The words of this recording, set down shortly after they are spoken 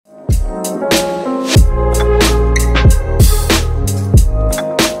So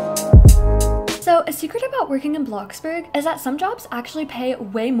a secret about working in Bloxburg is that some jobs actually pay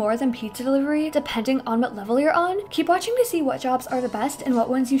way more than pizza delivery depending on what level you're on. Keep watching to see what jobs are the best and what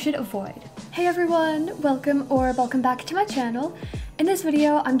ones you should avoid. Hey everyone, welcome back to my channel. In this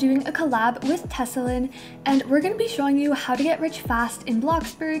video, I'm doing a collab with Tessilyn and we're going to be showing you how to get rich fast in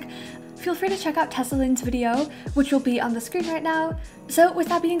Bloxburg. Feel free to check out Tessilyn's video, which will be on the screen right now. So with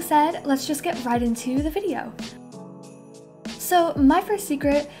that being said, let's just get right into the video. So my first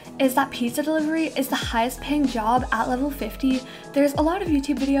secret is that pizza delivery is the highest paying job at level 50. There's a lot of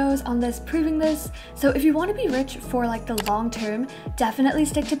YouTube videos on this proving this, so if you want to be rich for like the long term, definitely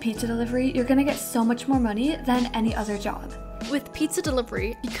stick to pizza delivery. You're gonna get so much more money than any other job. With pizza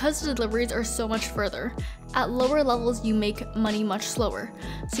delivery, because the deliveries are so much further, at lower levels you make money much slower,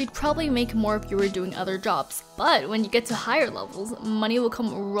 so you'd probably make more if you were doing other jobs. But when you get to higher levels, money will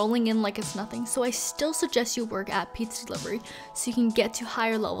come rolling in like it's nothing, so I still suggest you work at pizza delivery so you can get to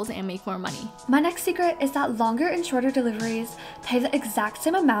higher levels and make more money. My next secret is that longer and shorter deliveries pay the exact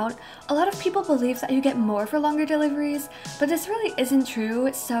same amount. A lot of people believe that you get more for longer deliveries, but this really isn't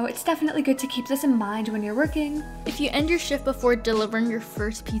true, so it's definitely good to keep this in mind when you're working. If you end your shift before delivering your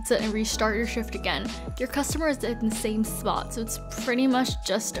first pizza and restart your shift again, your customer is in the same spot, so it's pretty much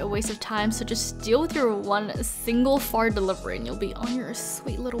just a waste of time. So just deal with your one single far delivery and you'll be on your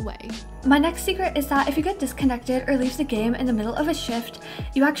sweet little way. My next secret is that if you get disconnected or leave the game in the middle of a shift,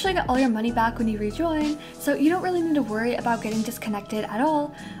 you actually get all your money back when you rejoin, so you don't really need to worry about getting disconnected at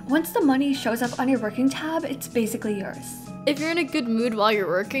all. Once the money shows up on your working tab, it's basically yours. If you're in a good mood while you're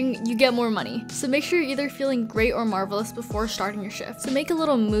working, you get more money. So make sure you're either feeling great or marvelous before starting your shift. So make a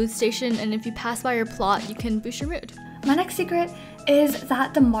little mood station, and if you pass by your plot, you can boost your mood. My next secret is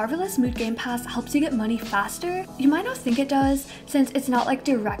that the Marvelous Mood Game Pass helps you get money faster. You might not think it does, since it's not like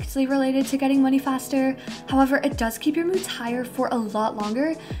directly related to getting money faster. However, it does keep your moods higher for a lot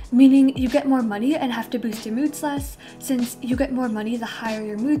longer, meaning you get more money and have to boost your moods less, since you get more money the higher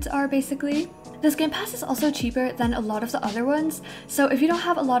your moods are basically. This Game Pass is also cheaper than a lot of the other ones, so if you don't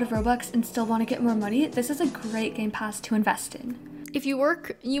have a lot of Robux and still want to get more money, this is a great Game Pass to invest in. If you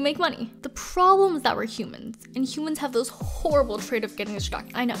work, you make money. The problem is that we're humans, and humans have those horrible trait of getting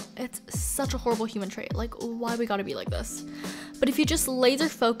distracted. I know, it's such a horrible human trait. Like, why we gotta be like this? But if you just laser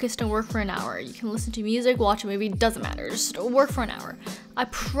focused and work for an hour, you can listen to music, watch a movie, doesn't matter. Just work for an hour. I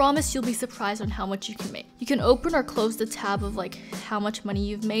promise you'll be surprised on how much you can make. You can open or close the tab of like how much money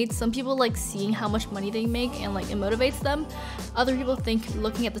you've made. Some people like seeing how much money they make and like it motivates them. Other people think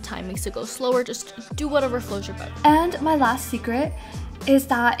looking at the time makes it go slower. Just do whatever flows your boat. And my last secret is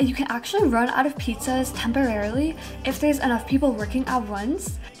that you can actually run out of pizzas temporarily if there's enough people working at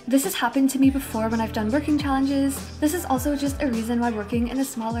once. This has happened to me before when I've done working challenges. This is also just a reason why working in a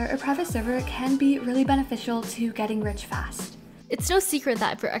smaller or private server can be really beneficial to getting rich fast. It's no secret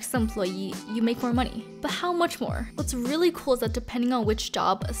that if you're an excellent employee, you make more money. But how much more? What's really cool is that depending on which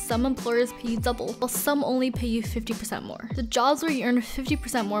job, some employers pay you double, while some only pay you 50% more. The jobs where you earn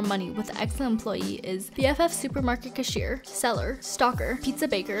 50% more money with an excellent employee is BFF supermarket cashier, seller, stalker, pizza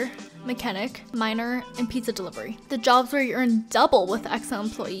baker, mechanic, miner, and pizza delivery. The jobs where you earn double with an excellent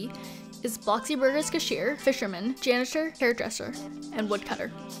employee is Bloxburg's cashier, fisherman, janitor, hairdresser, and woodcutter.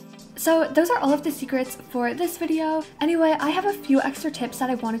 So those are all of the secrets for this video. Anyway, I have a few extra tips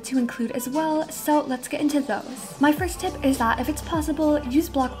that I wanted to include as well, so let's get into those. My first tip is that if it's possible, use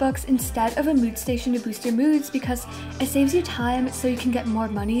block books instead of a mood station to boost your moods because it saves you time so you can get more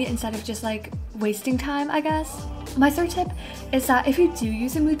money instead of just like wasting time, I guess. My third tip is that if you do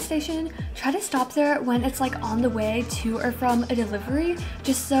use a mood station, try to stop there when it's like on the way to or from a delivery,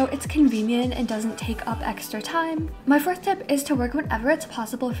 just so it's convenient and doesn't take up extra time. My fourth tip is to work whenever it's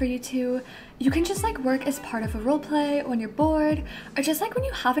possible for you to. You can just like work as part of a roleplay when you're bored, or just like when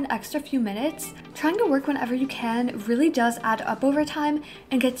you have an extra few minutes. Trying to work whenever you can really does add up over time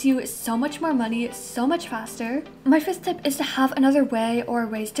and gets you so much more money so much faster. My fifth tip is to have another way or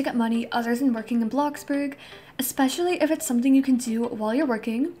ways to get money other than working in Bloxburg, especially if it's something you can do while you're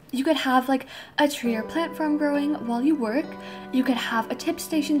working. You could have like a tree or plant farm growing while you work. You could have a tip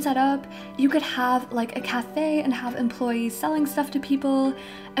station set up. You could have like a cafe and have employees selling stuff to people,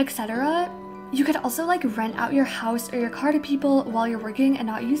 etc. You could also like rent out your house or your car to people while you're working and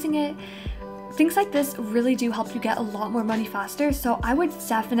not using it. Things like this really do help you get a lot more money faster, so I would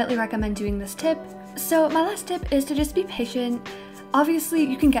definitely recommend doing this tip. So my last tip is to just be patient. Obviously,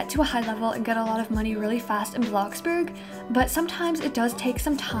 you can get to a high level and get a lot of money really fast in Bloxburg, but sometimes it does take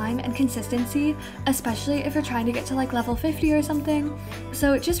some time and consistency, especially if you're trying to get to like level 50 or something.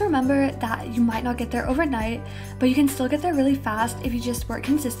 So just remember that you might not get there overnight, but you can still get there really fast if you just work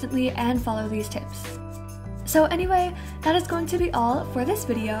consistently and follow these tips. So anyway, that is going to be all for this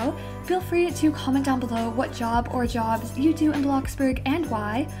video. Feel free to comment down below what job or jobs you do in Bloxburg and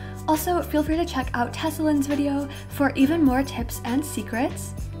why. Also, feel free to check out Tessilyn's video for even more tips and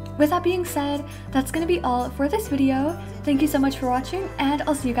secrets. With that being said, that's going to be all for this video. Thank you so much for watching, and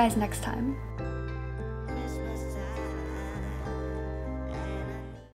I'll see you guys next time.